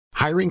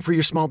Hiring for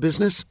your small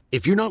business?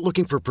 If you're not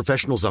looking for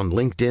professionals on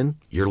LinkedIn,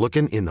 you're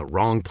looking in the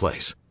wrong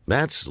place.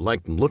 That's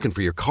like looking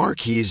for your car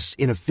keys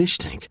in a fish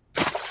tank.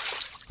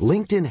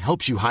 LinkedIn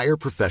helps you hire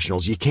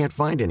professionals you can't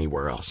find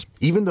anywhere else,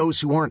 even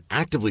those who aren't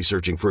actively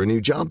searching for a new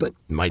job but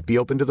might be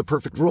open to the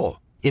perfect role.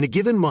 In a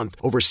given month,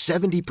 over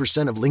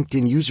 70% of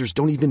LinkedIn users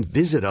don't even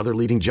visit other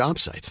leading job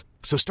sites.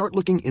 So start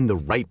looking in the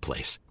right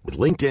place. With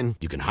LinkedIn,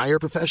 you can hire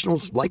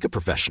professionals like a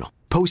professional.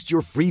 Post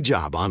your free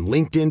job on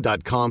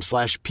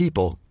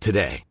linkedin.com/people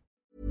today.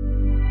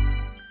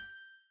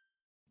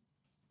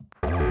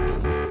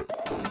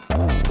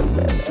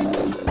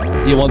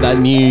 You want that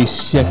new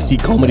sexy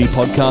comedy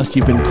podcast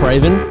you've been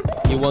craving?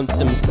 You want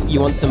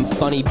some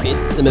funny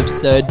bits, some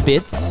absurd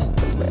bits?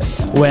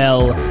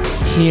 Well,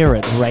 here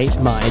at Rate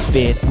My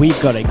Bit,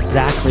 we've got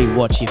exactly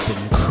what you've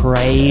been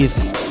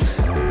craving.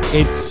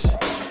 It's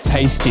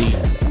tasty.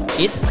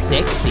 It's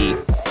sexy.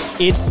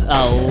 It's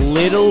a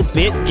little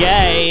bit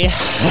gay.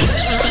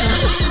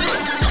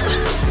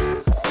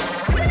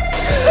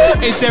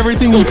 It's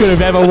everything you could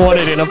have ever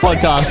wanted in a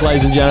podcast,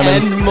 ladies and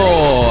gentlemen. And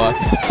more.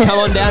 Come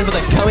on down for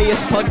the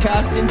cummiest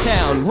podcast in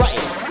town. Rate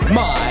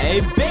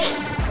My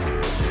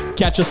Bit.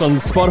 Catch us on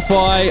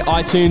Spotify,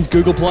 iTunes,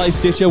 Google Play,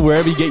 Stitcher,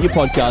 wherever you get your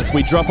podcasts.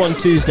 We drop on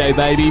Tuesday,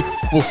 baby.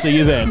 We'll see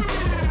you then.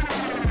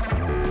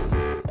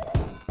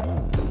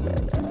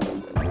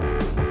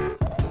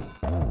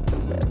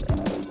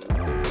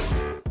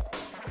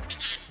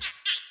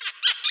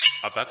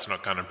 That's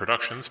Not Canon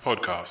Productions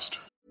podcast.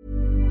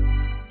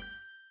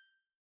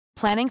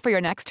 Planning for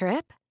your next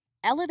trip?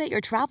 Elevate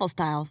your travel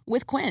style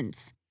with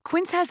Quince.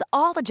 Quince has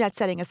all the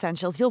jet-setting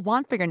essentials you'll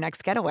want for your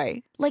next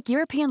getaway, like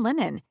European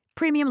linen,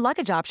 premium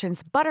luggage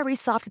options, buttery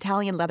soft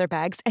Italian leather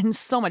bags, and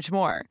so much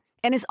more.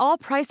 And is all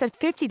priced at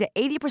 50 to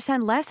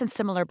 80% less than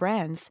similar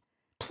brands.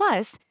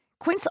 Plus,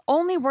 Quince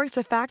only works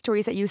with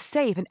factories that use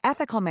safe and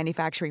ethical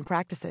manufacturing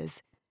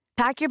practices.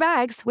 Pack your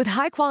bags with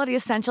high-quality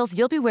essentials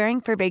you'll be wearing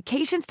for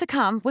vacations to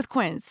come with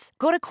Quince.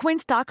 Go to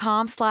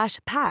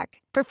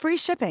quince.com/pack for free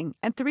shipping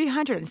and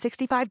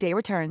 365-day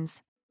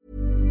returns.